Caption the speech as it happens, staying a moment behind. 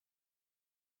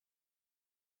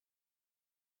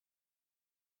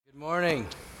Good morning.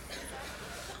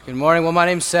 Good morning. Well, my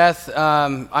name's Seth.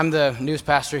 I'm the news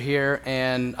pastor here,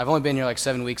 and I've only been here like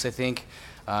 7 weeks, I think,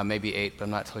 maybe 8, but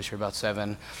I'm not totally sure about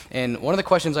 7. And one of the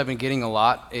questions I've been getting a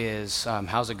lot is,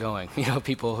 how's it going? You know,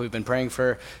 people who've been praying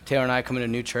for Taylor and I coming to a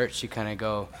new church, you kind of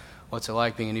go, what's it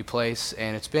like being a new place?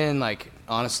 And it's been like,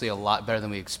 honestly, a lot better than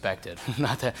we expected.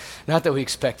 not that we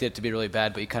expect it to be really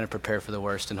bad, but you kind of prepare for the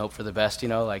worst and hope for the best, you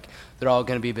know, like they're all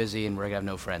going to be busy and we're going to have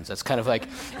no friends. That's kind of like,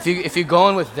 if you go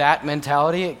in with that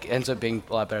mentality, it ends up being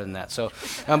a lot better than that. So,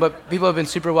 but people have been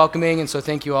super welcoming, and so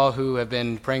thank you all who have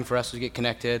been praying for us to get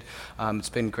connected. It's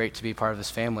been great to be part of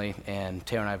this family, and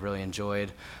Taylor and I have really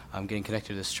enjoyed getting connected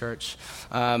to this church.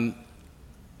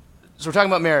 So we're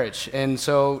talking about marriage, and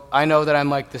so I know that I'm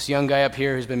like this young guy up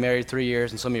here who's been married 3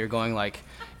 years, and some of you are going like,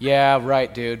 yeah,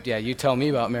 right, dude, yeah, you tell me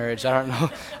about marriage. I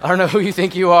don't know who you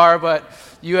think you are, but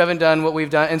you haven't done what we've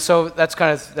done. And so that's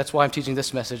why I'm teaching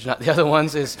this message, not the other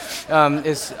ones, I'm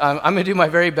going to do my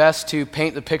very best to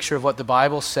paint the picture of what the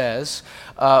Bible says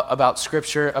about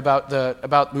Scripture,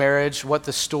 about marriage, what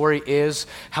the story is,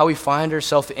 how we find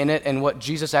ourselves in it, and what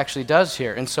Jesus actually does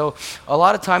here. And so a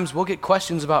lot of times we'll get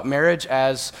questions about marriage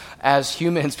as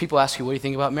humans. People ask you, what do you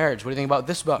think about marriage? What do you think about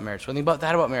this about marriage? What do you think about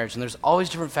that about marriage? And there's always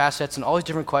different facets and always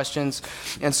different questions.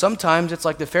 And sometimes it's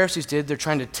like the Pharisees did. They're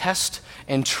trying to test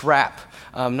and trap.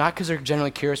 Not because they're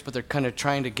generally curious, but they're kind of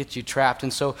trying to get you trapped.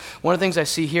 And so one of the things I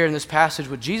see here in this passage,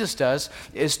 what Jesus does,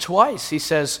 is twice he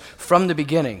says, from the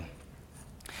beginning.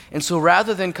 And so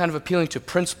rather than kind of appealing to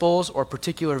principles or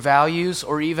particular values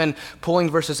or even pulling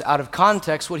verses out of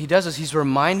context, what he does is he's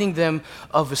reminding them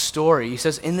of a story. He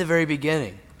says, in the very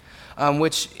beginning.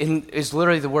 Which is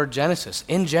literally the word Genesis.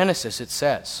 In Genesis, it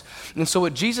says. And so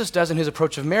what Jesus does in his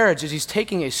approach of marriage is he's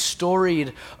taking a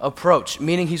storied approach,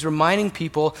 meaning he's reminding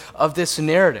people of this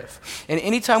narrative. And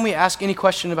anytime we ask any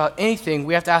question about anything,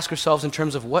 we have to ask ourselves in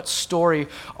terms of what story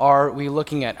are we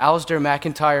looking at. Alasdair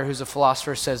MacIntyre, who's a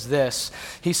philosopher, says this.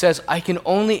 He says, I can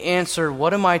only answer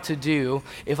what am I to do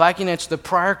if I can answer the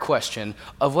prior question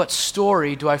of what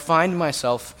story do I find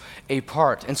myself a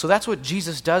part. And so that's what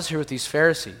Jesus does here with these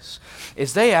Pharisees.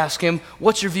 Is they ask him,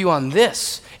 what's your view on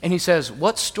this? And he says,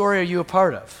 what story are you a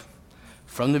part of?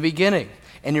 From the beginning.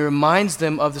 And he reminds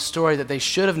them of the story that they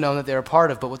should have known that they were a part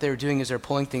of, but what they were doing is they're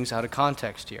pulling things out of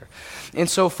context here. And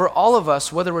so for all of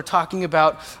us, whether we're talking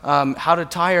about how to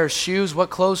tie our shoes,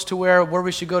 what clothes to wear, where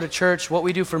we should go to church, what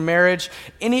we do for marriage,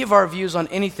 any of our views on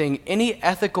anything, any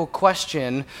ethical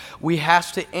question, we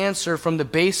have to answer from the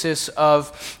basis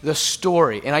of the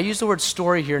story. And I use the word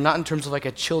story here not in terms of like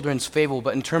a children's fable,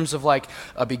 but in terms of like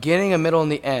a beginning, a middle,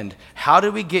 and the end. How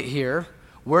did we get here?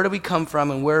 Where do we come from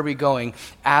and where are we going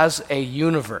as a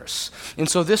universe? And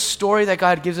so this story that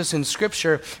God gives us in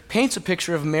Scripture paints a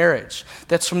picture of marriage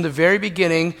that's from the very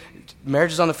beginning.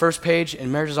 Marriage is on the first page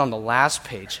and marriage is on the last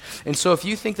page. And so if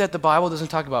you think that the Bible doesn't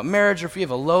talk about marriage, or if you have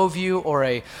a low view or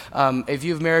a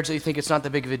view of marriage that you think it's not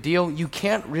that big of a deal, you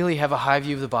can't really have a high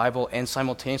view of the Bible and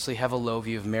simultaneously have a low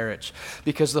view of marriage.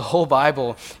 Because the whole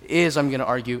Bible is, I'm going to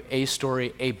argue, a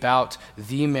story about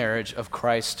the marriage of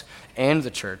Christ and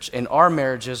the church. And our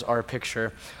marriages are a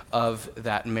picture of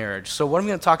that marriage. So what I'm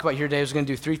going to talk about here today is going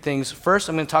to do 3 things. First,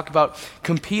 I'm going to talk about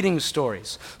competing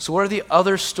stories. So what are the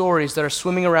other stories that are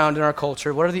swimming around in our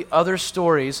culture? What are the other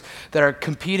stories that are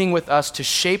competing with us to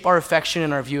shape our affection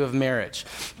and our view of marriage?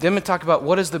 Then I'm going to talk about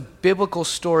what does the biblical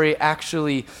story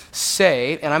actually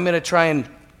say, and I'm going to try and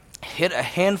hit a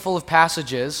handful of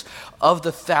passages of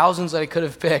the thousands that I could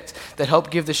have picked that help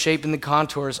give the shape and the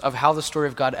contours of how the story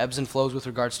of God ebbs and flows with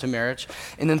regards to marriage.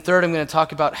 And then third, I'm going to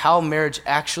talk about how marriage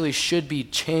actually should be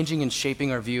changing and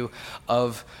shaping our view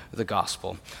of the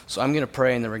gospel. So I'm going to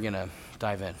pray and then we're going to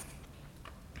dive in.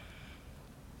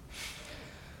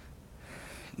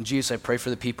 Jesus, I pray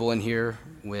for the people in here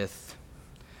with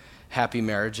happy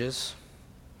marriages,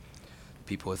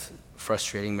 people with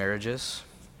frustrating marriages,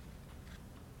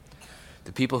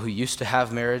 the people who used to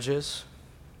have marriages,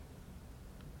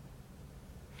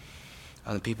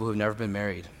 and the people who have never been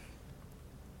married.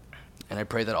 And I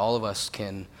pray that all of us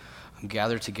can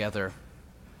gather together,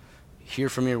 hear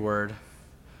from your word,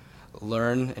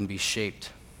 learn and be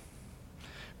shaped.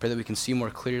 Pray that we can see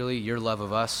more clearly your love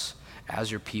of us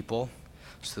as your people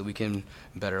so that we can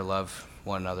better love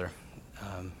one another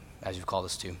as you've called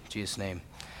us to. In Jesus' name,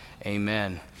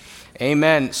 amen.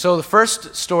 Amen. So the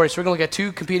first story, so we're going to look at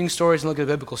two competing stories and look at a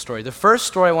biblical story. The first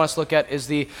story I want us to look at is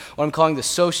what I'm calling the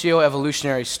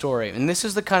socio-evolutionary story. And this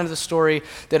is the kind of the story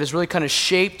that is really kind of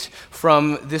shaped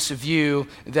from this view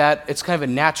that it's kind of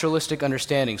a naturalistic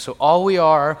understanding. So all we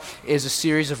are is a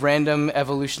series of random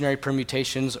evolutionary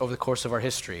permutations over the course of our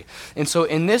history. And so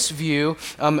in this view,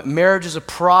 marriage is a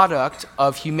product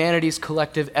of humanity's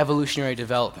collective evolutionary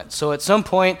development. So at some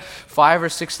point, 5,000 or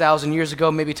 6,000 years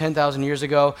ago, maybe 10,000 years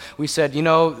ago, we said,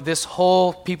 this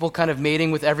whole people kind of mating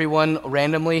with everyone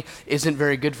randomly isn't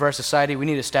very good for our society. We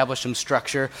need to establish some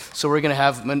structure. So we're going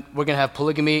to have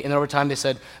polygamy. And then over time they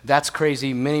said, that's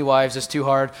crazy. Many wives is too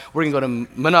hard. We're going to go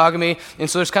to monogamy. And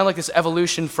so there's kind of like this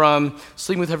evolution from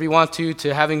sleeping with whoever you want to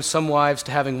having some wives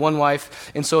to having one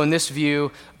wife. And so in this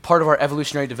view, part of our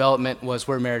evolutionary development was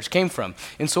where marriage came from.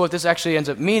 And so what this actually ends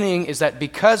up meaning is that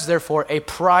because, therefore, a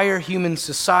prior human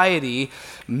society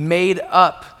made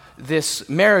up this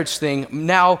marriage thing,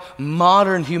 now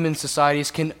modern human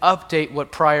societies can update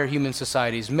what prior human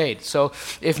societies made. So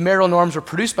if marital norms were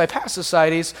produced by past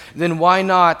societies, then why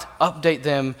not update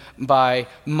them by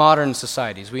modern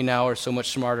societies? We now are so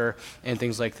much smarter and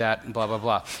things like that, blah, blah,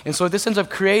 blah. And so what this ends up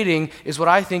creating is what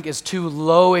I think is too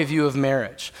low a view of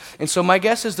marriage. And so my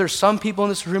guess is there's some people in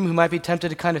this room who might be tempted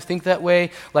to kind of think that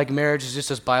way, like marriage is just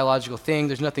this biological thing.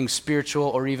 There's nothing spiritual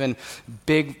or even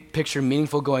big picture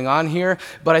meaningful going on here.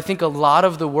 But I think a lot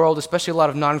of the world, especially a lot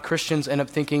of non-Christians, end up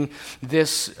thinking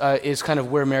this is kind of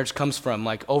where marriage comes from.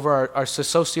 Like over our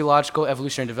sociological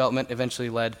evolutionary development eventually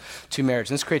led to marriage.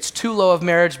 And this creates too low of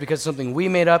marriage because it's something we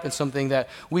made up and something that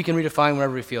we can redefine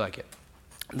whenever we feel like it.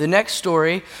 The next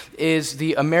story is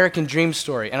the American dream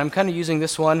story, and I'm kind of using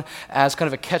this one as kind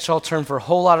of a catch-all term for a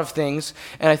whole lot of things,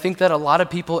 and I think that a lot of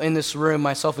people in this room,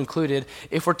 myself included,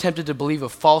 if we're tempted to believe a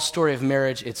false story of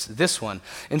marriage, it's this one.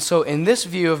 And so in this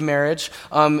view of marriage,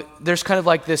 there's kind of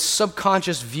like this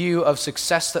subconscious view of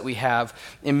success that we have,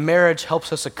 and marriage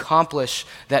helps us accomplish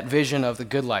that vision of the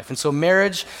good life. And so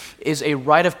marriage is a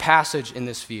rite of passage in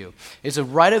this view. It's a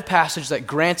rite of passage that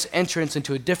grants entrance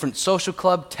into a different social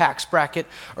club, tax bracket,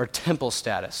 or temple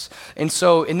status. And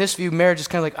so in this view, marriage is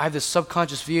kind of like I have this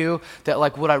subconscious view that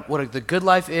like what the good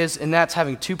life is, and that's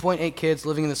having 2.8 kids,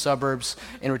 living in the suburbs,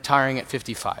 and retiring at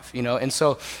 55, And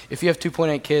so if you have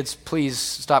 2.8 kids, please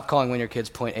stop calling one of your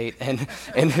kids 0.8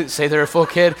 and say they're a full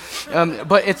kid.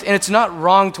 But it's not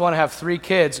wrong to want to have 3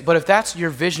 kids, but if that's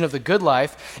your vision of the good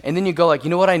life, and then you go like,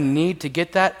 what I need to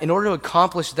get that? In order to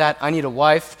accomplish that, I need a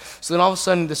wife. So then all of a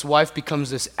sudden, this wife becomes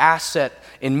this asset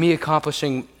in me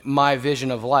accomplishing my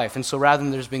vision of life. And so rather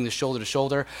than just being the shoulder to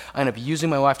shoulder, I end up using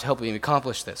my wife to help me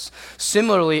accomplish this.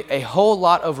 Similarly, a whole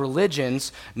lot of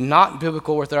religions, not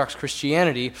biblical Orthodox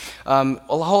Christianity, a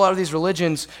whole lot of these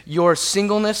religions, your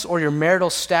singleness or your marital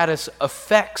status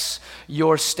affects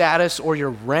your status or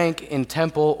your rank in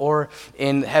temple or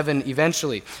in heaven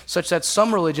eventually, such that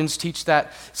some religions teach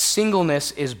that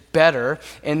singleness is better,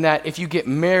 and that if you get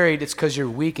married, it's because you're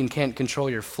weak and can't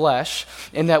control your flesh,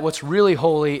 and that what's really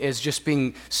holy is just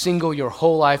being single your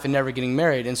whole life and never getting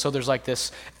married. And so there's like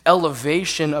this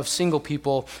elevation of single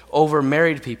people over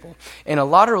married people. And a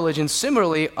lot of religions,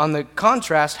 similarly, on the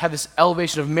contrast, have this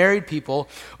elevation of married people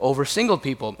over single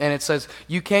people. And it says,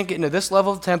 you can't get into this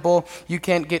level of temple, you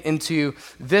can't get into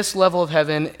this level of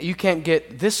heaven, you can't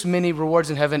get this many rewards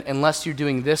in heaven unless you're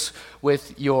doing this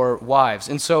with your wives.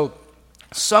 And so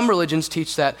some religions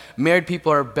teach that married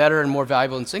people are better and more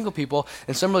valuable than single people,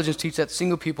 and some religions teach that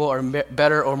single people are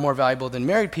better or more valuable than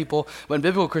married people. But in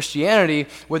biblical Christianity,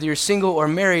 whether you're single or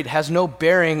married has no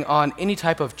bearing on any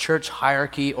type of church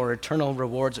hierarchy or eternal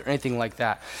rewards or anything like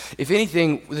that. If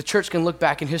anything, the church can look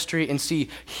back in history and see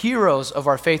heroes of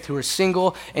our faith who were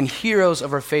single and heroes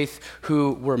of our faith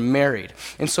who were married.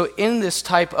 And so in this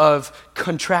type of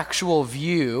contractual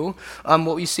view,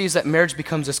 what we see is that marriage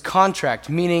becomes this contract,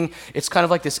 meaning it's kind of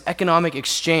like this economic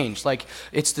exchange. Like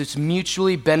it's this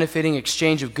mutually benefiting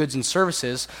exchange of goods and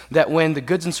services that when the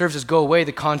goods and services go away,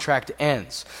 the contract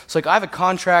ends. So like I have a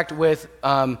contract with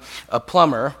a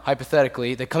plumber,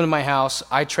 hypothetically. They come to my house,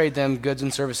 I trade them goods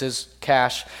and services,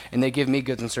 cash, and they give me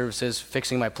goods and services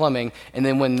fixing my plumbing. And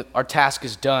then when our task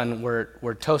is done,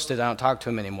 we're toasted. I don't talk to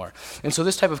them anymore. And so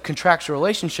this type of contractual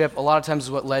relationship a lot of times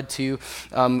is what led to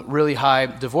really high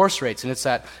divorce rates. And it's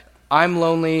that I'm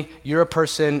lonely, you're a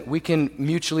person, we can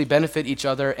mutually benefit each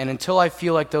other, and until I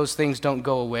feel like those things don't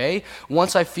go away,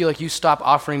 once I feel like you stop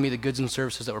offering me the goods and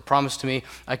services that were promised to me,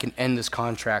 I can end this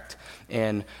contract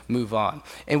and move on.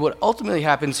 And what ultimately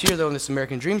happens here, though, in this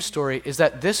American dream story, is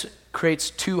that this creates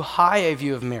too high a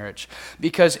view of marriage.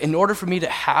 Because in order for me to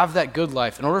have that good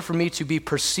life, in order for me to be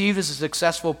perceived as a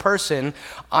successful person,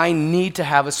 I need to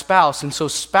have a spouse. And so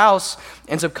spouse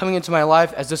ends up coming into my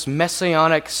life as this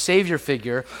messianic savior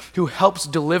figure who helps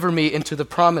deliver me into the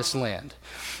promised land.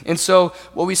 And so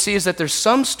what we see is that there's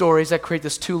some stories that create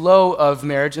this too low of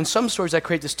marriage and some stories that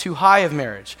create this too high of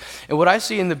marriage. And what I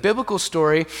see in the biblical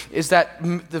story is that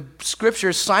the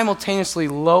scriptures simultaneously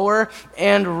lower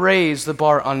and raise the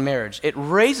bar on marriage. It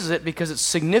raises it because it's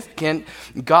significant.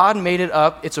 God made it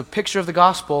up. It's a picture of the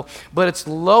gospel, but it's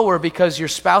lower because your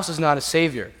spouse is not a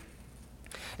savior.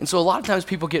 And so a lot of times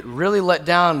people get really let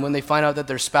down when they find out that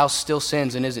their spouse still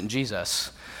sins and isn't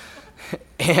Jesus.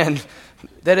 And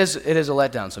it is a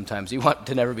letdown sometimes. You want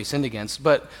to never be sinned against.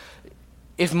 But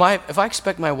if I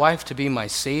expect my wife to be my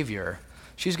savior,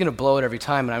 she's going to blow it every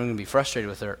time, and I'm going to be frustrated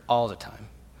with her all the time.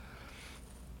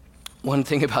 One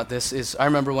thing about this is I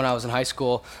remember when I was in high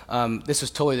school, this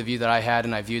was totally the view that I had,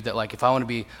 and I viewed that like if I want to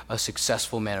be a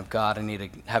successful man of God, I need to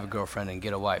have a girlfriend and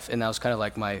get a wife. And that was kind of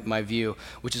like my view,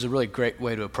 which is a really great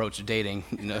way to approach dating.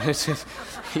 You know, it's just,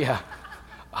 yeah.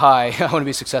 Hi, I want to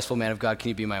be a successful man of God. Can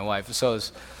you be my wife? So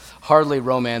it's hardly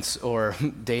romance or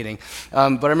dating.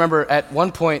 But I remember at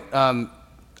one point,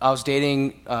 I was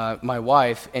dating my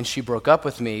wife, and she broke up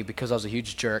with me because I was a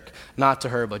huge jerk. Not to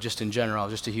her, but just in general. I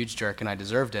was just a huge jerk, and I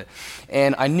deserved it.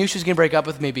 And I knew she was going to break up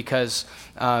with me because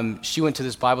she went to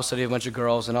this Bible study with a bunch of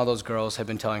girls, and all those girls had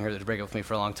been telling her to break up with me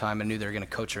for a long time and knew they were going to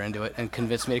coach her into it and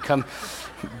convince me to come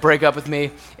break up with me.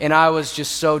 And I was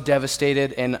just so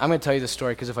devastated. And I'm going to tell you the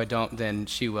story because if I don't, then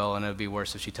she will, and it'll be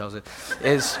worse if she tells it.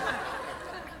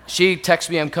 She texts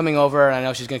me, I'm coming over, and I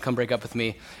know she's going to come break up with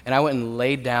me. And I went and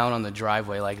laid down on the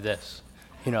driveway like this.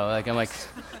 You know, like I'm like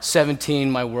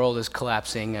 17, my world is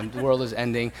collapsing, and the world is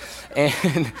ending.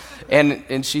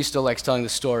 And she still likes telling the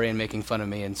story and making fun of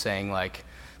me and saying, like,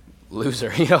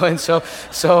 loser, you know? And so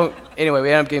anyway, we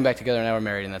ended up getting back together, and now we're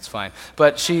married, and that's fine.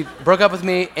 But she broke up with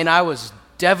me, and I was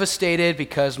devastated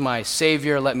because my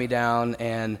Savior let me down,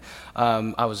 and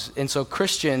so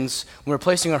Christians, when we're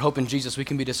placing our hope in Jesus, we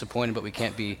can be disappointed, but we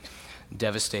can't be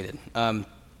devastated.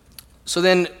 So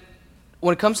then,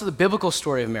 when it comes to the biblical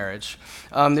story of marriage,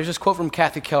 there's this quote from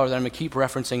Kathy Keller that I'm going to keep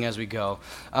referencing as we go.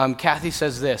 Kathy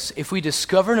says this: if we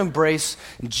discover and embrace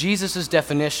Jesus'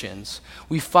 definitions,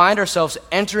 we find ourselves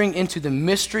entering into the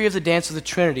mystery of the dance of the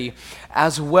Trinity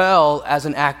as well as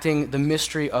enacting the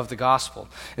mystery of the gospel.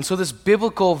 And so this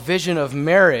biblical vision of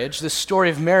marriage, this story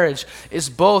of marriage,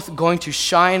 is both going to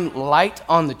shine light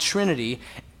on the Trinity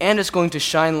and it's going to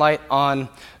shine light on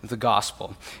the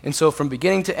gospel. And so from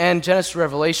beginning to end, Genesis to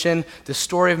Revelation, the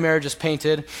story of marriage is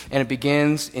painted, and it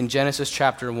begins in Genesis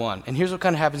chapter 1. And here's what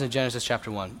kind of happens in Genesis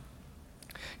chapter 1.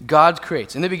 God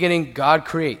creates. In the beginning, God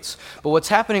creates. But what's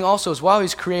happening also is while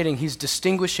he's creating, he's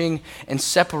distinguishing and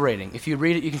separating. If you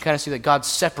read it, you can kind of see that God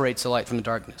separates the light from the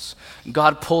darkness.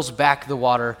 God pulls back the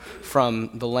water from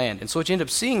the land. And so what you end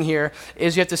up seeing here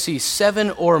is you have to see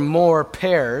 7 or more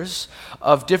pairs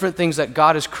of different things that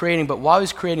God is creating. But while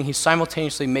he's creating, he's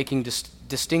simultaneously making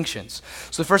distinctions.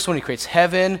 So the first one, he creates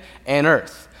heaven and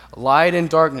earth, light and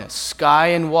darkness, sky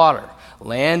and water,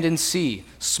 land and sea,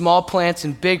 small plants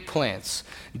and big plants,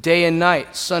 day and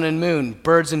night, sun and moon,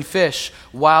 birds and fish,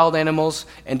 wild animals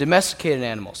and domesticated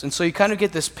animals. And so you kind of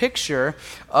get this picture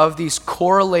of these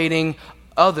correlating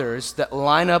others that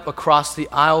line up across the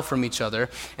aisle from each other,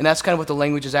 and that's kind of what the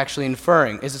language is actually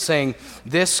inferring. Is it saying,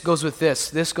 this goes with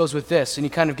this goes with this, and you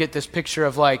kind of get this picture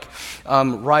of like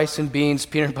rice and beans,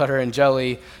 peanut butter and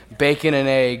jelly, bacon and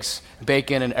eggs,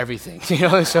 bacon and everything, you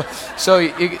know? So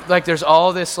like there's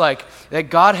all this like, that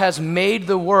God has made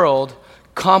the world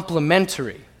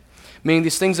complementary, meaning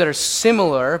these things that are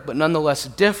similar but nonetheless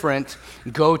different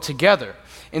go together.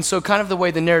 And so kind of the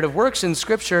way the narrative works in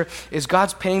Scripture is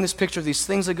God's painting this picture of these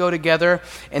things that go together,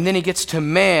 and then he gets to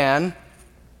man,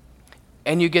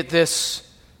 and you get this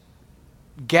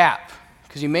gap.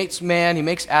 Because he makes man, he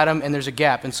makes Adam, and there's a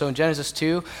gap. And so in Genesis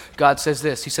 2, God says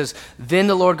this. He says, then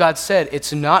the Lord God said,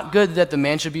 it's not good that the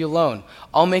man should be alone.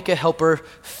 I'll make a helper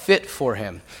fit for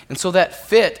him. And so that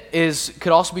fit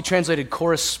could also be translated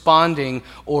corresponding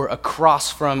or across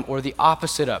from or the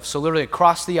opposite of. So literally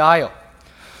across the aisle.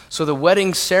 So the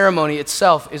wedding ceremony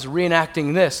itself is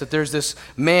reenacting this, that there's this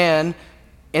man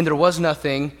and there was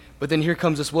nothing, but then here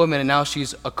comes this woman and now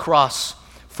she's across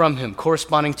from him,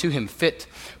 corresponding to him, fit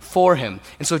for him.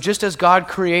 And so just as God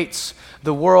creates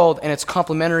the world and it's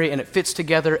complementary and it fits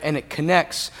together and it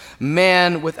connects,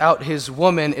 man without his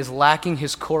woman is lacking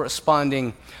his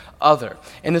corresponding other.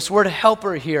 And this word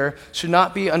helper here should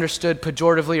not be understood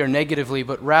pejoratively or negatively,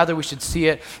 but rather we should see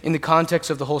it in the context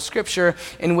of the whole scripture,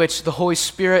 in which the Holy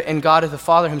Spirit and God the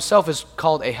Father himself is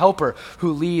called a helper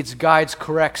who leads, guides,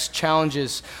 corrects,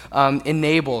 challenges,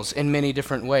 enables in many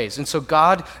different ways. And so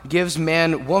God gives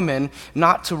man, woman,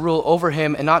 not to rule over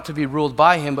him and not to be ruled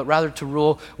by him, but rather to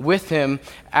rule with him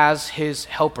as his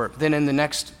helper. Then in the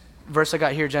next verse I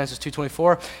got here, Genesis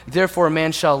 2:24, therefore a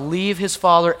man shall leave his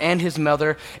father and his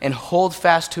mother and hold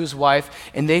fast to his wife,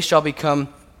 and they shall become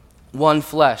one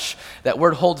flesh. That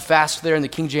word hold fast there in the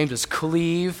King James is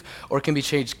cleave, or can be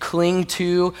changed cling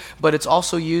to, but it's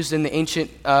also used in the ancient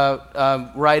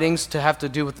writings to have to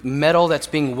do with metal that's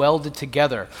being welded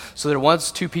together. So there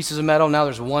was two pieces of metal, now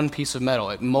there's one piece of metal.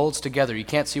 It molds together. You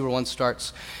can't see where one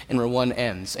starts and where one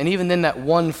ends. And even then that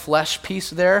one flesh piece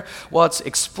there, while it's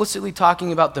explicitly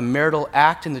talking about the marital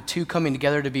act and the two coming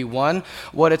together to be one,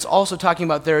 what it's also talking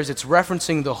about there is it's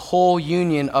referencing the whole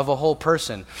union of a whole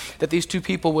person. That these two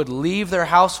people would leave their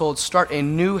household, start a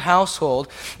new household,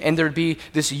 and there'd be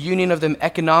this union of them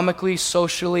economically,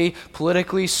 socially,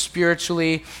 politically,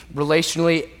 spiritually,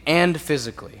 relationally, and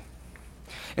physically.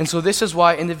 And so this is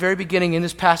why in the very beginning in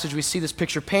this passage we see this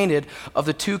picture painted of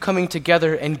the two coming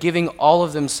together and giving all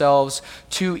of themselves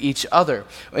to each other.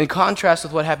 In contrast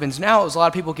with what happens now is a lot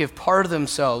of people give part of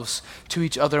themselves to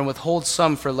each other and withhold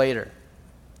some for later.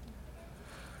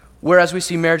 Whereas we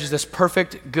see marriage as this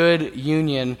perfect, good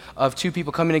union of two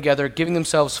people coming together, giving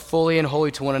themselves fully and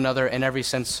wholly to one another in every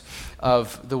sense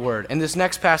of the word. And this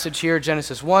next passage here,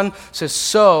 Genesis 1, says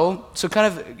so kind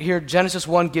of here, Genesis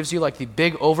 1 gives you like the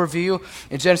big overview,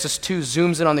 and Genesis 2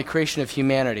 zooms in on the creation of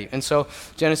humanity. And so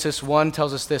Genesis 1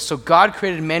 tells us this, so God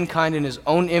created mankind in his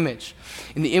own image.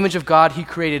 In the image of God, he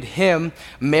created him,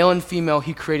 male and female,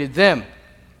 he created them.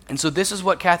 And so this is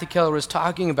what Kathy Keller was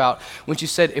talking about when she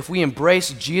said if we embrace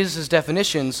Jesus'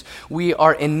 definitions, we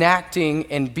are enacting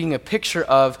and being a picture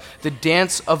of the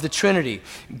dance of the Trinity.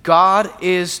 God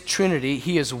is Trinity.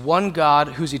 He is one God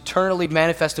who's eternally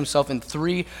manifest himself in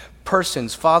three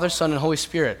persons, Father, Son, and Holy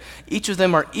Spirit. Each of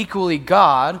them are equally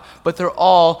God, but they're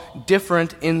all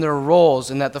different in their roles,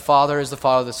 in that the Father is the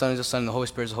Father, the Son is the Son, and the Holy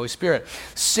Spirit is the Holy Spirit.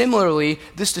 Similarly,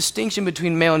 this distinction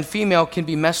between male and female can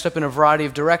be messed up in a variety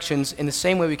of directions in the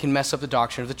same way we can mess up the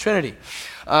doctrine of the Trinity.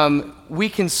 We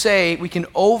can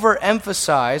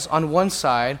overemphasize on one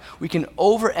side, we can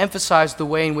overemphasize the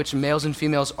way in which males and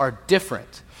females are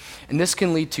different. And this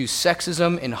can lead to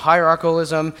sexism and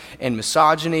hierarchalism and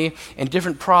misogyny and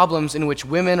different problems in which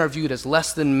women are viewed as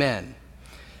less than men.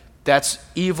 That's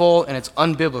evil and it's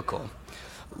unbiblical.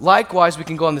 Likewise, we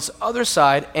can go on this other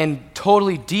side and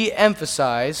totally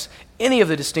de-emphasize any of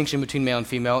the distinction between male and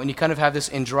female, and you kind of have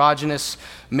this androgynous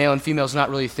male and female is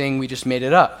not really a thing, we just made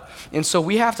it up. And so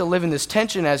we have to live in this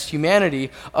tension as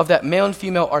humanity of that male and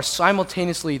female are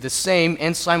simultaneously the same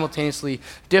and simultaneously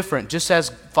different, just as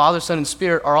Father, Son, and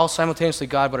Spirit are all simultaneously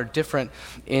God but are different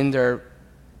in their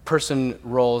person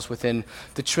roles within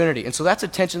the Trinity. And so that's a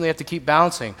tension they have to keep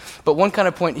balancing. But one kind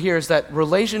of point here is that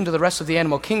relation to the rest of the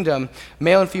animal kingdom,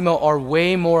 male and female are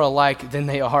way more alike than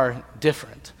they are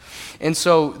different. And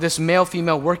so this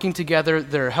male-female working together,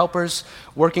 they're helpers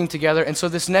working together. And so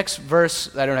this next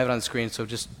verse, I don't have it on the screen, so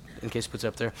just in case it puts it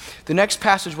up there. The next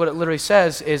passage, what it literally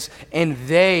says is, and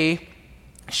they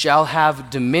shall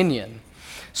have dominion.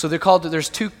 So they're called, there's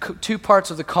two parts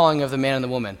of the calling of the man and the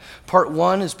woman. Part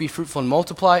one is be fruitful and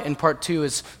multiply, and part two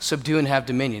is subdue and have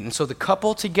dominion. And so the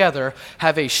couple together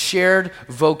have a shared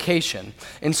vocation.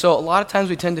 And so a lot of times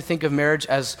we tend to think of marriage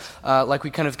as like we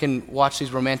kind of can watch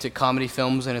these romantic comedy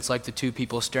films, and it's like the two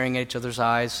people staring at each other's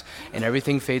eyes, and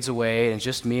everything fades away, and it's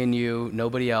just me and you,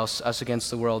 nobody else, us against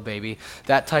the world, baby.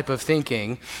 That type of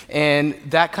thinking, and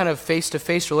that kind of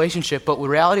face-to-face relationship. But in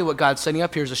reality, what God's setting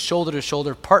up here is a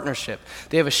shoulder-to-shoulder partnership.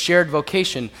 They have a shared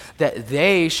vocation that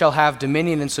they shall have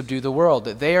dominion and subdue the world,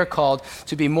 that they are called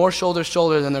to be more shoulder to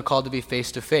shoulder than they're called to be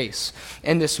face to face.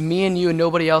 And this me and you and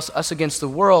nobody else, us against the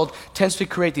world, tends to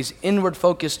create these inward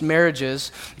focused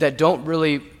marriages that don't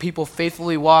really, people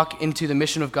faithfully walk into the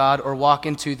mission of God or walk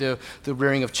into the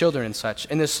rearing of children and such.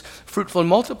 And this fruitful and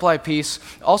multiply piece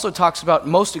also talks about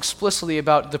most explicitly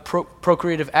about the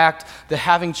procreative act, the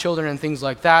having children and things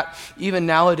like that. Even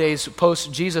nowadays,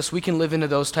 post Jesus, we can live into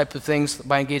those type of things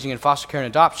by engaging in foster care and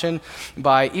adoption,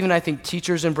 by even I think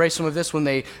teachers embrace some of this when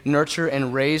they nurture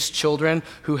and raise children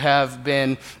who have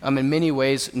been in many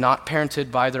ways not parented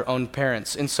by their own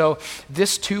parents. And so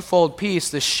this twofold piece,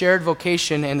 this shared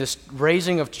vocation and this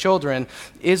raising of children,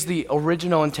 is the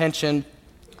original intention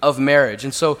of marriage.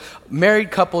 And so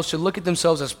married couples should look at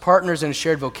themselves as partners in a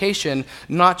shared vocation,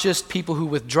 not just people who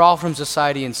withdraw from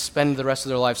society and spend the rest of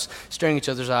their lives staring each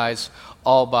other's eyes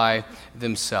all by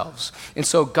themselves. And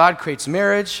so God creates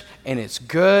marriage, and it's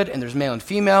good, and there's male and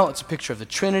female. It's a picture of the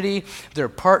Trinity. They're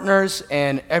partners,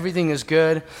 and everything is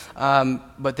good,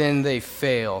 but then they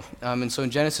fail. And so in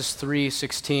Genesis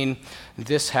 3:16,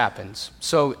 this happens.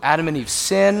 So Adam and Eve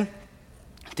sin.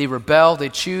 They rebel, they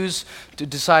choose to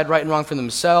decide right and wrong for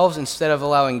themselves instead of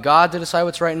allowing God to decide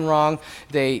what's right and wrong.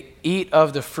 They eat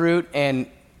of the fruit and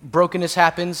brokenness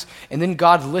happens, and then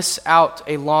God lists out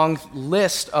a long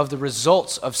list of the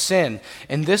results of sin.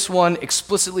 And this one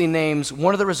explicitly names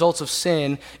one of the results of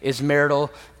sin is marital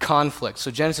conflict.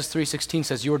 So Genesis 3:16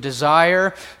 says, "Your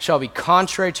desire shall be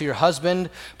contrary to your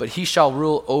husband, but he shall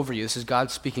rule over you." This is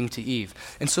God speaking to Eve.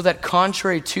 And so that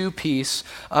contrary to piece,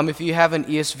 if you have an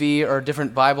ESV or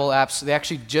different Bible apps, they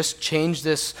actually just changed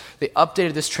this. They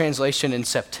updated this translation in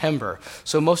September.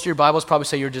 So most of your Bibles probably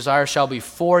say your desire shall be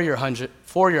for your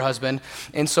husband.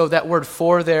 And so that word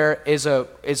 "for" there is a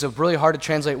really hard to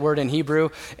translate word in Hebrew.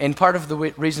 And part of the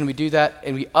reason we do that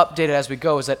and we update it as we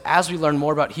go is that as we learn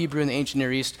more about Hebrew in the ancient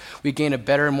Near East, we gain a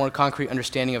better and more concrete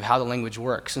understanding of how the language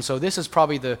works. And so this is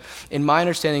probably in my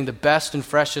understanding, the best and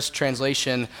freshest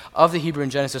translation of the Hebrew in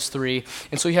Genesis 3.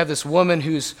 And so you have this woman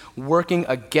who's working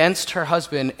against her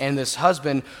husband and this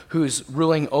husband who's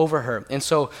ruling over her. And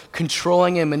so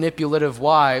controlling and manipulative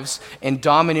wives and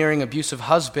domineering abusive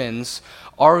husbands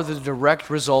are the direct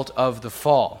result of the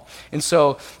fall. And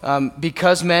so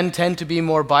because men tend to be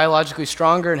more biologically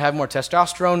stronger and have more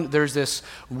testosterone, there's this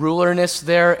rulerness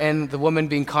there, and the woman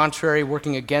being contrary,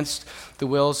 working against the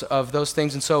wills of those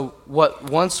things. And so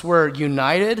what once were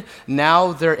united,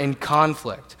 now they're in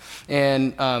conflict.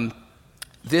 And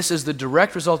this is the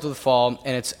direct result of the fall,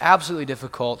 and it's absolutely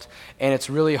difficult, and it's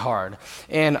really hard.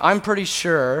 And I'm pretty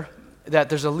sure that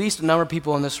there's at least a number of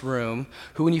people in this room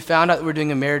who, when you found out that we're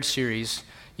doing a marriage series,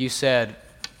 you said,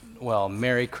 well,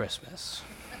 Merry Christmas.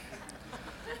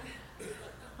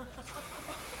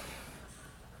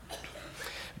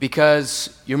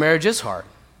 Because your marriage is hard.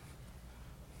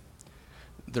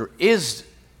 There is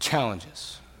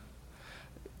challenges.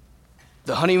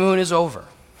 The honeymoon is over,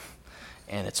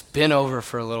 and it's been over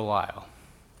for a little while.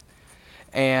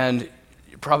 And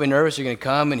you're probably nervous you're going to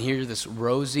come and hear this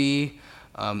rosy,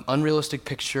 unrealistic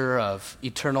picture of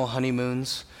eternal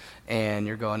honeymoons, and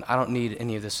you're going, I don't need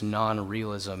any of this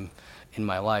non-realism in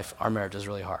my life. Our marriage is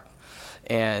really hard.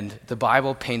 And the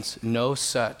Bible paints no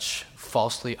such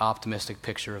falsely optimistic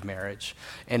picture of marriage,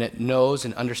 and it knows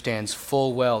and understands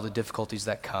full well the difficulties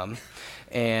that come.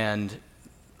 And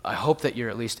I hope that you're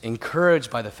at least encouraged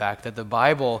by the fact that the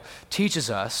Bible teaches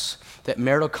us that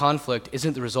marital conflict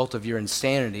isn't the result of your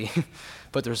insanity,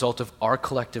 but the result of our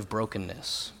collective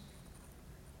brokenness.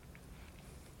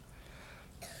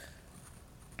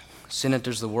 Sin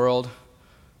enters the world,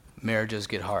 marriages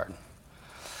get hard.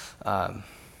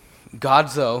 God,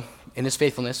 though, in his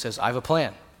faithfulness, says, I have a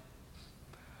plan.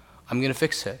 I'm going to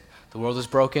fix it. The world is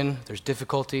broken, there's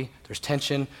difficulty, there's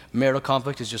tension. Marital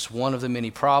conflict is just one of the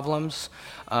many problems.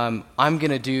 I'm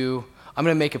going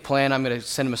to make a plan, I'm going to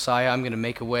send a Messiah, I'm going to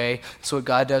make a way. So what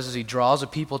God does is he draws a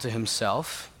people to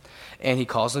himself, and he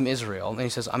calls them Israel. And he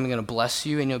says, I'm going to bless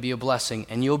you, and you'll be a blessing,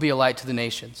 and you'll be a light to the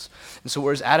nations. And so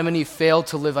whereas Adam and Eve failed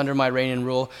to live under my reign and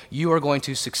rule, you are going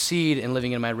to succeed in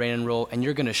living in my reign and rule, and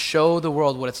you're going to show the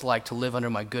world what it's like to live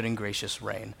under my good and gracious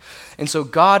reign. And so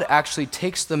God actually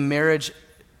takes the marriage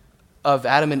of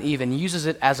Adam and Eve and uses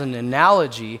it as an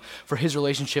analogy for his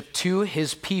relationship to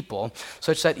his people,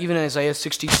 such that even in Isaiah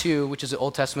 62, which is the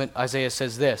Old Testament, Isaiah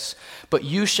says this, but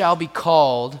you shall be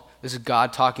called, this is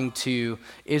God talking to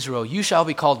Israel, you shall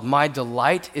be called, my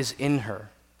delight is in her.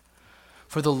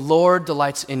 For the Lord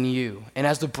delights in you. And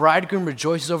as the bridegroom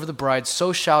rejoices over the bride,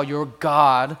 so shall your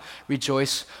God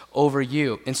rejoice over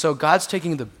you. And so God's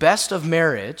taking the best of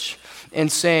marriage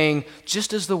and saying,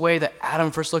 just as the way that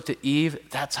Adam first looked at Eve,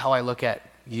 that's how I look at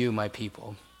you, my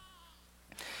people.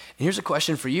 And here's a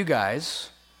question for you guys,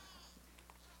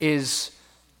 is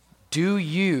do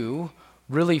you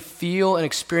really feel and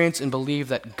experience and believe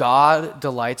that God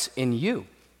delights in you?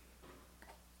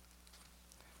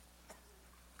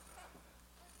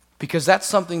 Because that's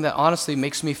something that honestly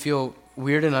makes me feel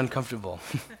weird and uncomfortable.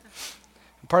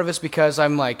 Part of it's because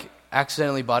I'm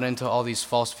accidentally bought into all these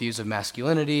false views of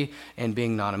masculinity and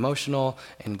being non-emotional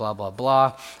and blah, blah,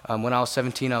 blah. When I was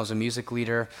 17, I was a music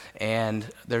leader, and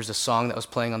there's a song that was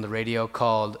playing on the radio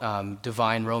called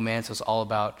Divine Romance. It was all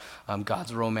about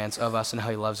God's romance of us and how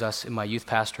he loves us. And my youth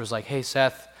pastor was like, hey,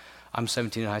 Seth, I'm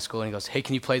 17 in high school, and he goes, hey,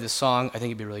 can you play this song? I think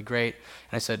it'd be really great.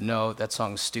 And I said, no, that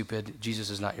song's stupid. Jesus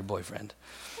is not your boyfriend.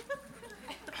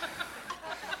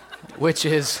 Which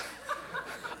is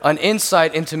an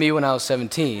insight into me when I was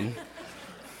 17,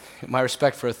 my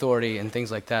respect for authority and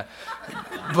things like that.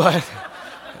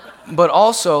 But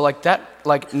also, like that,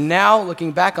 like now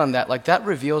looking back on that, like that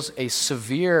reveals a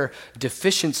severe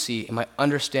deficiency in my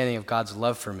understanding of God's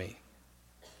love for me.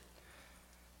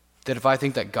 That if I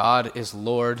think that God is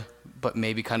Lord, but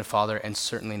maybe kind of father, and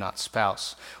certainly not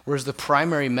spouse. Whereas the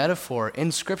primary metaphor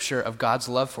in Scripture of God's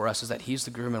love for us is that he's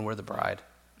the groom and we're the bride.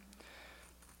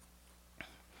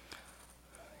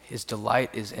 His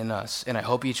delight is in us. And I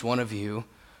hope each one of you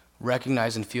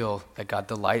recognize and feel that God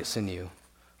delights in you,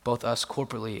 both us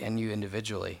corporately and you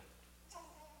individually.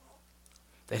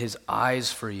 That his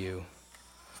eyes for you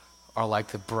are like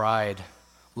the bride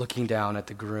looking down at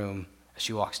the groom as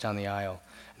she walks down the aisle.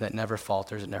 And that never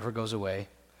falters, it never goes away,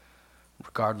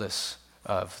 regardless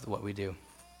of what we do.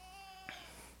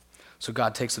 So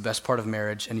God takes the best part of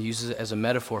marriage and he uses it as a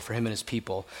metaphor for him and his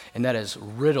people, and that is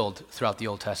riddled throughout the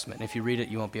Old Testament. And if you read it,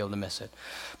 you won't be able to miss it.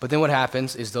 But then what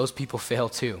happens is those people fail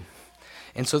too.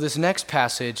 And so this next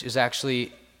passage is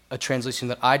actually a translation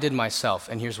that I did myself,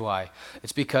 and here's why.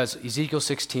 It's because Ezekiel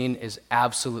 16 is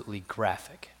absolutely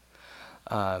graphic.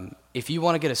 If you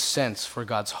want to get a sense for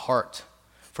God's heart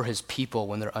for his people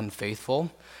when they're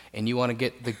unfaithful, and you want to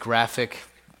get the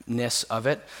graphicness of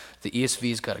it, the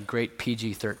ESV's got a great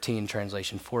PG-13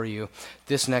 translation for you.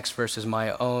 This next verse is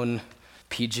my own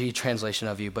PG translation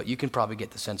of you, but you can probably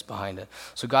get the sense behind it.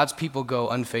 So God's people go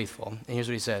unfaithful, and here's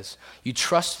what he says. You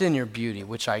trusted in your beauty,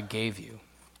 which I gave you.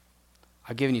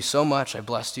 I've given you so much. I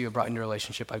blessed you. I brought you into a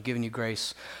relationship. I've given you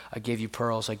grace. I gave you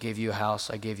pearls. I gave you a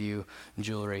house. I gave you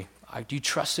jewelry. You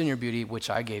trusted in your beauty, which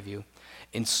I gave you,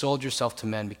 and sold yourself to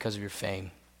men because of your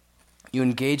fame. You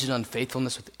engaged in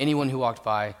unfaithfulness with anyone who walked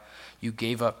by. You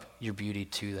gave up your beauty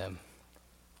to them.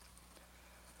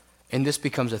 And this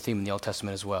becomes a theme in the Old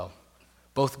Testament as well.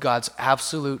 Both God's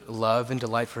absolute love and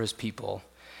delight for his people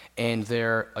and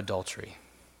their adultery.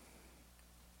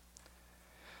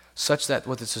 Such that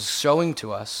what this is showing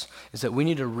to us is that we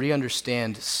need to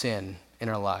re-understand sin in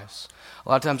our lives. A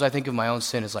lot of times I think of my own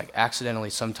sin as like accidentally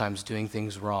sometimes doing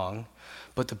things wrong.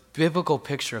 But the biblical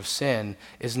picture of sin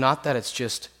is not that it's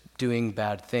just doing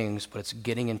bad things, but it's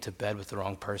getting into bed with the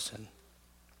wrong person.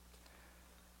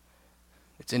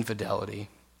 It's infidelity.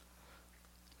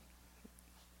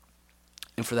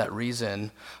 And for that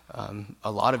reason,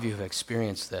 a lot of you have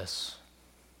experienced this.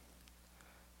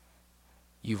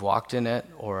 You've walked in it,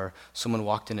 or someone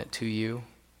walked in it to you.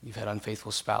 You've had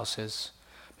unfaithful spouses.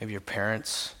 Maybe your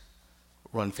parents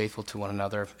were unfaithful to one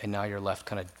another, and now you're left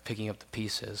kind of picking up the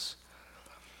pieces.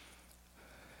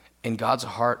 And God's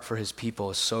heart for his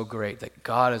people is so great that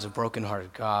God is a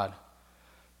brokenhearted God.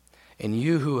 And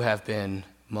you who have been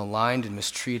maligned and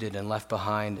mistreated and left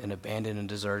behind and abandoned and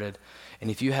deserted, and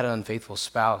if you had an unfaithful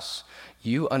spouse,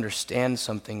 you understand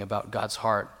something about God's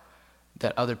heart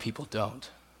that other people don't.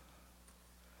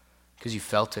 Because you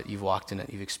felt it, you've walked in it,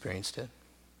 you've experienced it.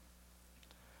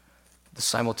 The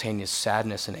simultaneous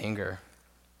sadness and anger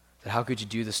that how could you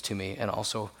do this to me, and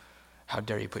also how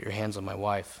dare you put your hands on my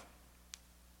wife.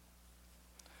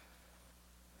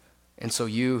 And so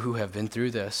you who have been through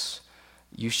this,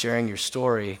 you sharing your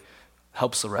story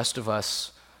helps the rest of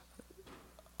us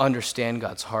understand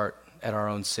God's heart at our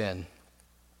own sin,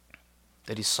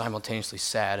 that he's simultaneously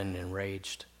sad and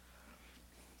enraged.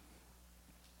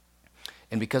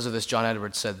 And because of this, John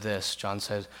Edwards said this. John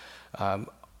said,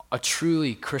 a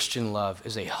truly Christian love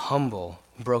is a humble,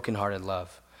 brokenhearted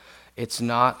love. It's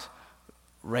not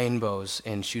rainbows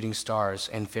and shooting stars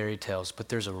and fairy tales, but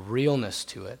there's a realness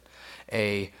to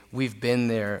it. We've been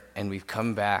there and we've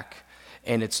come back.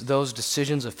 And it's those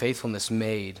decisions of faithfulness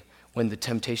made when the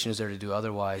temptation is there to do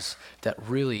otherwise that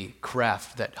really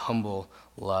craft that humble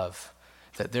love.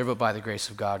 That there but by the grace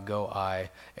of God go I,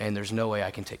 and there's no way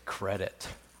I can take credit.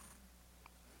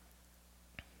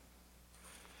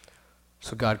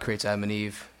 So God creates Adam and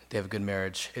Eve. They have a good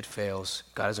marriage. It fails.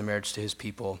 God has a marriage to his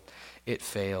people. It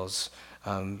fails.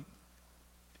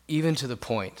 Even to the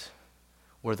point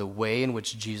where the way in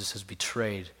which Jesus is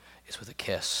betrayed is with a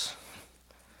kiss.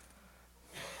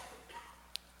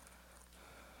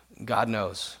 God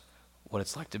knows what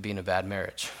it's like to be in a bad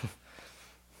marriage.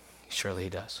 Surely he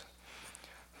does.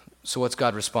 So what's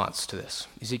God's response to this?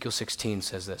 Ezekiel 16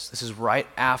 says this. This is right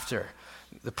after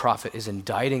the prophet is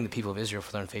indicting the people of Israel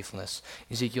for their unfaithfulness.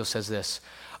 Ezekiel says this,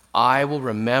 I will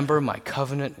remember my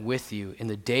covenant with you in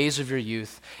the days of your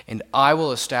youth, and I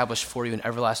will establish for you an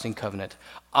everlasting covenant.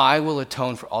 I will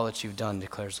atone for all that you've done,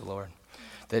 declares the Lord.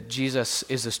 that Jesus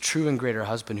is this true and greater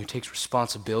husband who takes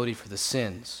responsibility for the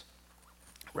sins.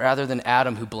 Rather than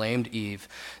Adam who blamed Eve,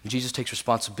 Jesus takes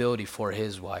responsibility for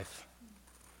his wife.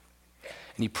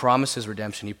 And he promises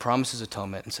redemption, he promises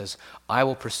atonement, and says, I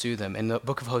will pursue them. In the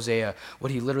book of Hosea,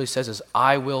 what he literally says is,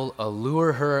 I will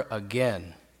allure her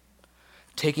again,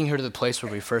 taking her to the place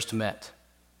where we first met.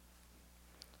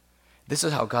 This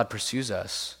is how God pursues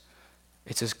us.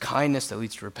 It's his kindness that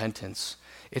leads to repentance.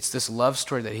 It's this love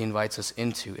story that he invites us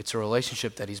into. It's a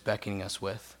relationship that he's beckoning us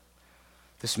with.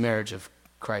 This marriage of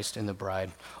Christ and the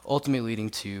bride, ultimately leading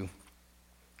to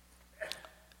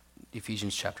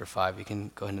Ephesians chapter 5. You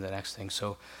can go into the next thing.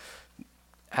 So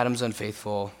Adam's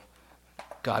unfaithful.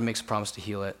 God makes a promise to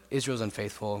heal it. Israel's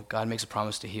unfaithful. God makes a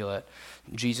promise to heal it.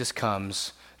 Jesus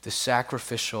comes, the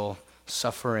sacrificial,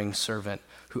 suffering servant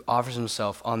who offers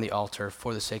himself on the altar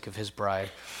for the sake of his bride.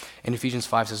 And Ephesians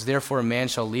 5 says, therefore a man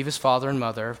shall leave his father and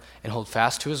mother and hold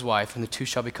fast to his wife, and the two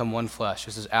shall become one flesh.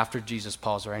 This is after Jesus,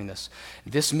 Paul's writing this.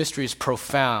 This mystery is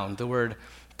profound. The word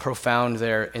profound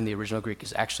there in the original Greek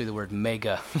is actually the word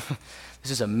mega.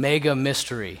 This is a mega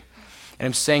mystery. And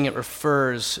I'm saying it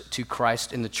refers to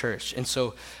Christ in the church. And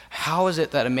so how is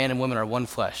it that a man and woman are one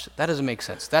flesh? That doesn't make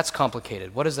sense. That's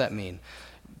complicated. What does that mean?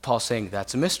 Paul's saying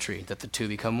that's a mystery, that the two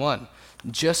become one.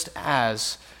 Just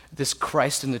as this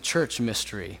Christ in the church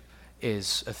mystery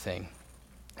is a thing.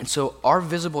 And so our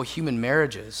visible human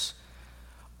marriages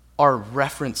are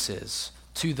references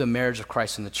to the marriage of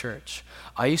Christ in the church.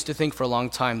 I used to think for a long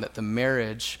time that the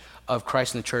marriage of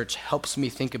Christ in the church helps me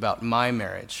think about my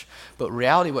marriage. But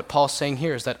reality, what Paul's saying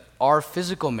here is that our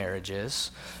physical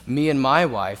marriages, me and my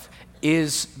wife,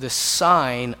 is the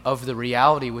sign of the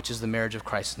reality, which is the marriage of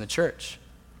Christ in the church.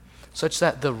 Such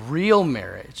that the real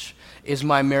marriage is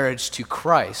my marriage to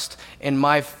Christ, and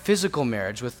my physical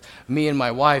marriage with me and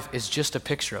my wife is just a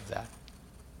picture of that.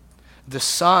 The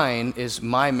sign is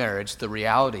my marriage, the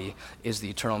reality is the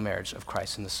eternal marriage of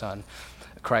Christ and the Son.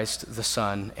 Christ, the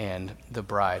Son, and the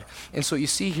bride. And so what you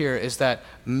see here is that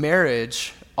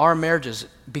marriage, our marriages,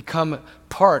 become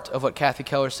part of what Kathy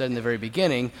Keller said in the very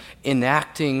beginning,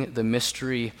 enacting the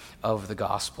mystery of the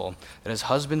gospel. That as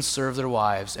husbands serve their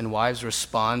wives and wives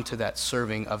respond to that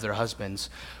serving of their husbands,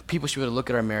 people should be able to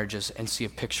look at our marriages and see a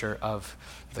picture of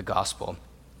the gospel.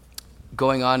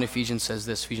 Going on, Ephesians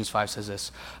 5 says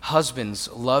this,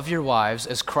 husbands, love your wives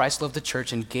as Christ loved the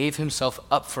church and gave himself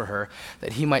up for her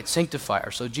that he might sanctify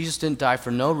her. So Jesus didn't die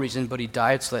for no reason, but he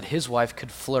died so that his wife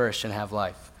could flourish and have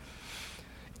life.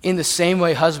 In the same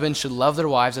way, husbands should love their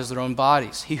wives as their own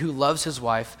bodies. He who loves his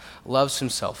wife loves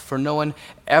himself. For no one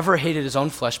ever hated his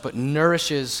own flesh, but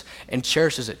nourishes and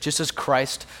cherishes it, just as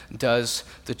Christ does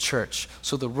the church.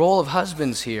 So the role of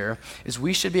husbands here is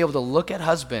we should be able to look at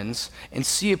husbands and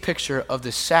see a picture of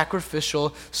the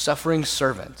sacrificial, suffering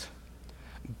servant.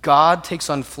 God takes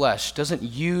on flesh, doesn't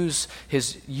use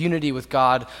his unity with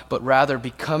God, but rather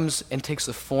becomes and takes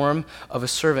the form of a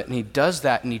servant. And he does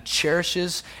that, and he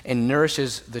cherishes and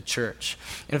nourishes the church.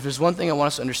 And if there's one thing I want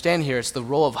us to understand here, it's the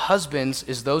role of husbands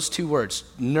is those two words,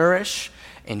 nourish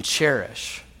and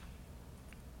cherish.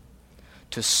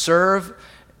 To serve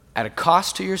at a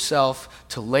cost to yourself,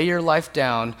 to lay your life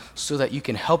down so that you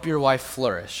can help your wife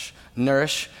flourish.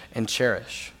 Nourish and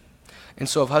cherish. And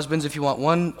so husbands, if you want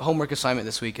one homework assignment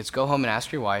this week, it's go home and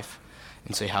ask your wife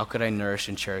and say, how could I nourish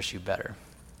and cherish you better?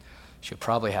 She'll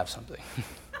probably have something.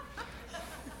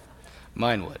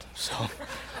 Mine would, so.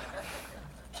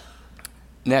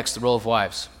 Next, the role of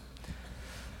wives.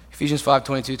 Ephesians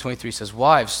 5:22-23 says,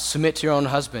 wives, submit to your own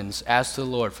husbands as to the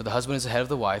Lord, for the husband is the head of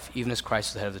the wife, even as Christ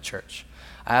is the head of the church.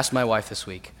 I asked my wife this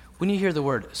week, when you hear the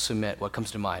word submit, what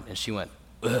comes to mind? And she went,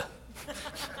 ugh,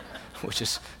 which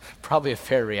is probably a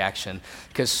fair reaction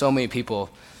because so many people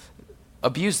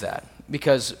abuse that.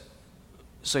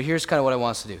 So here's kind of what I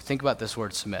want us to do. Think about this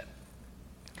word submit.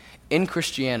 In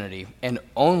Christianity, and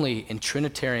only in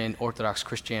Trinitarian Orthodox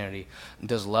Christianity,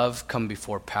 does love come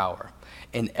before power.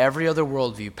 In every other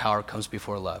worldview, power comes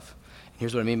before love. And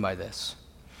here's what I mean by this.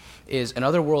 Is in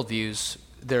other worldviews,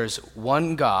 there's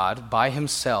one God by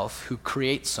himself who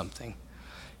creates something.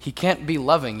 He can't be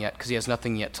loving yet because he has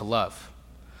nothing yet to love.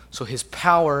 So his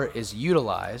power is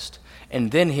utilized,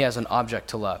 and then he has an object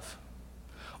to love.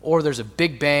 Or there's a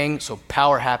big bang, so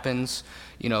power happens.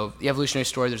 You know, the evolutionary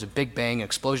story, there's a big bang, an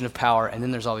explosion of power, and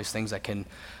then there's all these things that can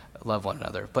love one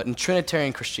another. But in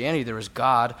Trinitarian Christianity, there was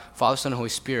God, Father, Son, and Holy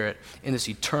Spirit in this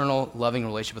eternal, loving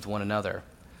relationship with one another.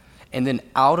 And then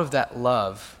out of that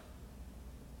love,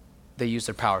 they use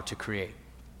their power to create.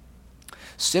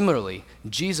 Similarly,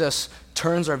 Jesus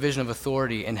turns our vision of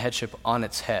authority and headship on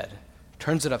its head.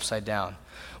 turns it upside down.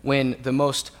 When the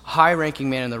most high-ranking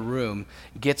man in the room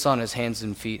gets on his hands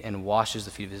and feet and washes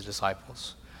the feet of his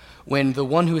disciples. When the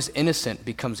one who is innocent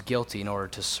becomes guilty in order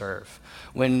to serve.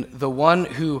 When the one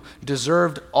who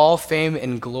deserved all fame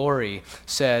and glory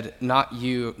said, "Not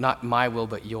you, not my will,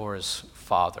 but yours,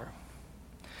 Father."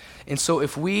 And so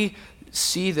if we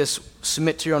see this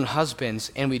submit to your own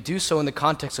husbands, and we do so in the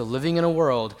context of living in a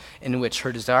world in which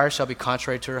her desire shall be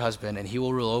contrary to her husband, and he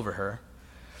will rule over her,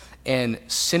 and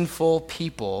sinful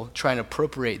people try and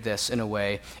appropriate this in a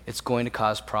way, it's going to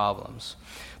cause problems.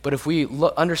 But if we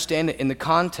understand it in the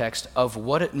context of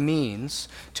what it means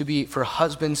for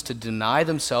husbands to deny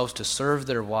themselves to serve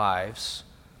their wives,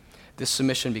 this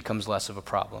submission becomes less of a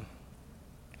problem.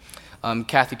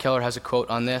 Kathy Keller has a quote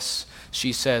on this.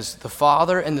 She says, "The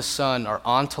Father and the Son are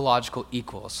ontological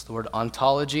equals." The word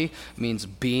ontology means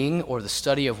being, or the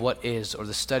study of what is, or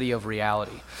the study of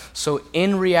reality. So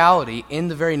in reality, in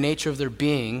the very nature of their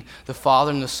being, the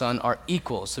Father and the Son are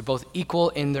equals. They're both equal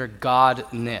in their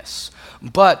godness.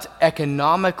 But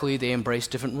economically, they embrace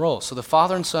different roles. So the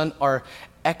Father and Son are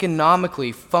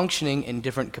economically functioning in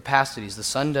different capacities. The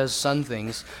Son does Son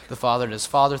things, the Father does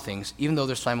Father things, even though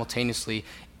they're simultaneously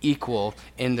equal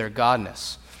in their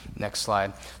godness. Next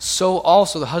slide. So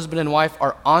also the husband and wife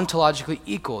are ontologically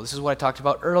equal. This is what I talked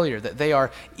about earlier, that they are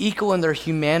equal in their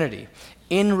humanity.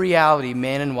 In reality,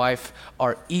 man and wife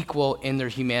are equal in their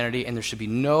humanity, and there should be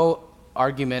no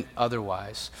argument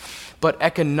otherwise. But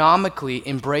economically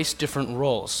embrace different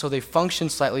roles, so they function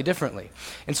slightly differently.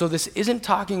 And so this isn't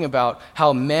talking about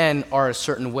how men are a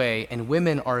certain way and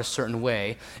women are a certain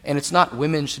way, and it's not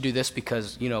women should do this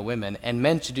because you know women, and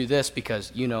men should do this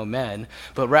because you know men,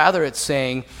 but rather it's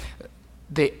saying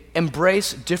they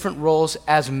embrace different roles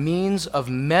as means of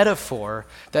metaphor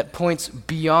that points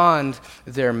beyond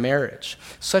their marriage,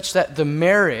 such that the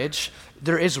marriage,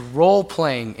 there is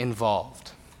role-playing involved.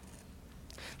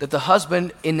 That the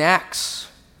husband enacts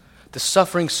the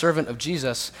suffering servant of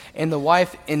Jesus, and the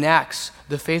wife enacts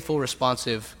the faithful,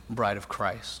 responsive bride of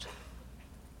Christ.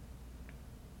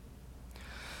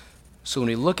 So when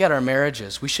we look at our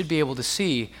marriages, we should be able to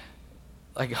see,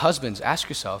 like husbands, ask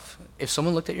yourself, if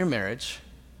someone looked at your marriage,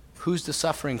 who's the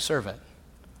suffering servant?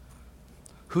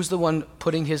 Who's the one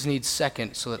putting his needs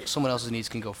second so that someone else's needs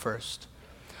can go first?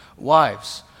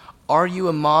 Wives, are you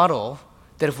a model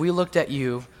that if we looked at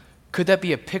you, could that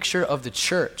be a picture of the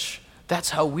church? That's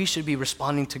how we should be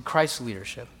responding to Christ's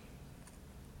leadership.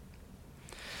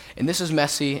 And this is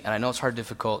messy, and I know it's hard,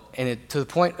 difficult, and to the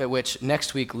point at which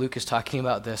next week Luke is talking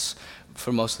about this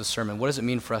for most of the sermon. What does it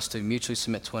mean for us to mutually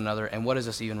submit to one another, and what does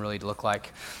this even really look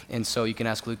like? And so you can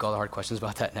ask Luke all the hard questions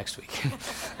about that next week.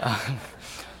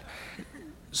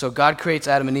 So God creates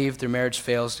Adam and Eve, their marriage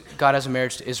fails. God has a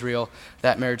marriage to Israel,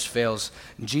 that marriage fails.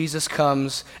 Jesus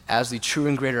comes as the true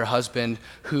and greater husband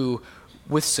who,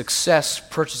 with success,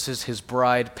 purchases his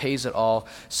bride, pays it all,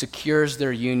 secures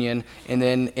their union, and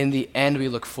then in the end we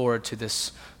look forward to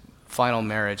this final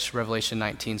marriage. Revelation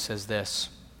 19 says this: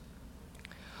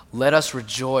 "Let us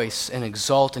rejoice and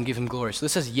exult and give him glory." So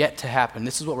this has yet to happen.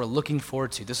 This is what we're looking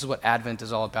forward to. This is what Advent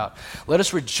is all about. Let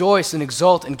us rejoice and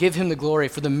exult and give him the glory,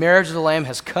 for the marriage of the Lamb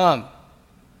has come,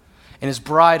 and his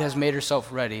bride has made herself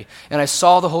ready. And I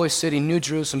saw the holy city, New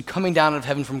Jerusalem, coming down out of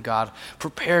heaven from God,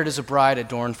 prepared as a bride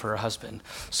adorned for her husband.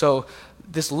 So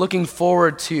this looking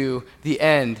forward to the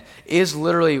end is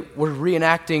literally, we're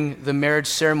reenacting the marriage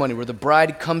ceremony where the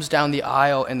bride comes down the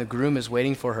aisle and the groom is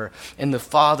waiting for her, and the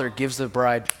father gives the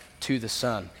bride to the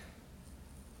son.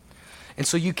 And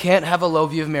so you can't have a low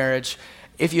view of marriage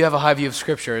if you have a high view of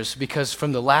scriptures, because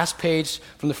from the first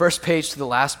page to the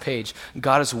last page,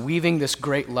 God is weaving this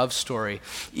great love story,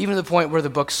 even to the point where the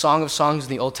book Song of Songs in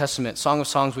the Old Testament, Song of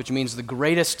Songs, which means the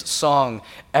greatest song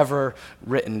ever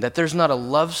written, that there's not a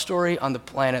love story on the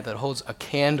planet that holds a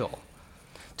candle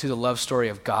to the love story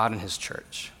of God and his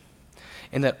church.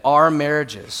 And that our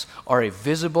marriages are a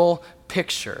visible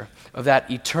picture of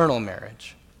that eternal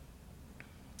marriage,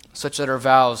 such that our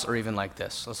vows are even like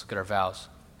this. Let's look at our vows.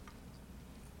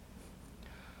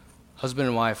 Husband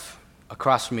and wife,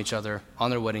 across from each other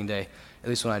on their wedding day, at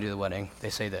least when I do the wedding,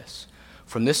 they say this: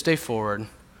 "From this day forward,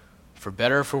 for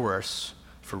better or for worse,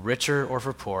 for richer or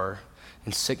for poorer,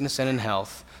 in sickness and in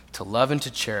health, to love and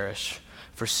to cherish,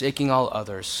 forsaking all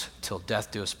others, till death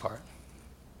do us part."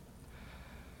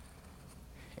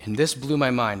 And this blew my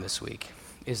mind this week,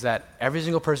 is that every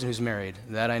single person who's married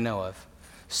that I know of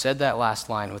said that last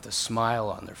line with a smile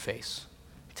on their face,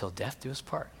 "Till death do us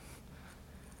part."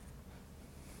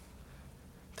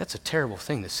 That's a terrible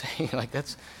thing to say. Like,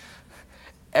 that's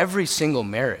every single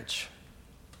marriage,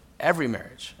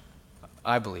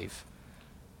 I believe,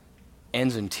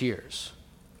 ends in tears.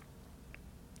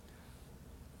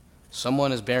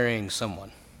 Someone is burying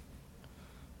someone.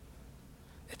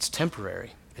 It's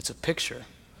temporary. It's a picture.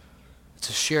 It's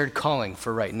a shared calling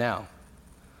for right now.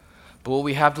 But what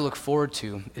we have to look forward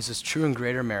to is this true and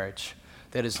greater marriage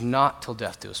that is not till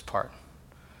death do us part,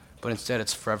 but instead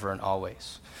it's forever and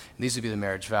always. And these would be the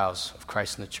marriage vows of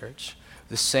Christ and the church.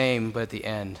 The same, but at the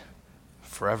end,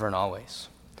 forever and always.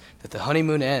 That the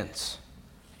honeymoon ends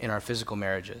in our physical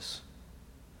marriages.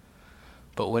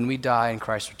 But when we die and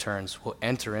Christ returns, we'll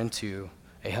enter into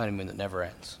a honeymoon that never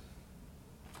ends.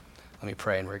 Let me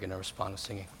pray and we're going to respond with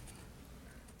singing.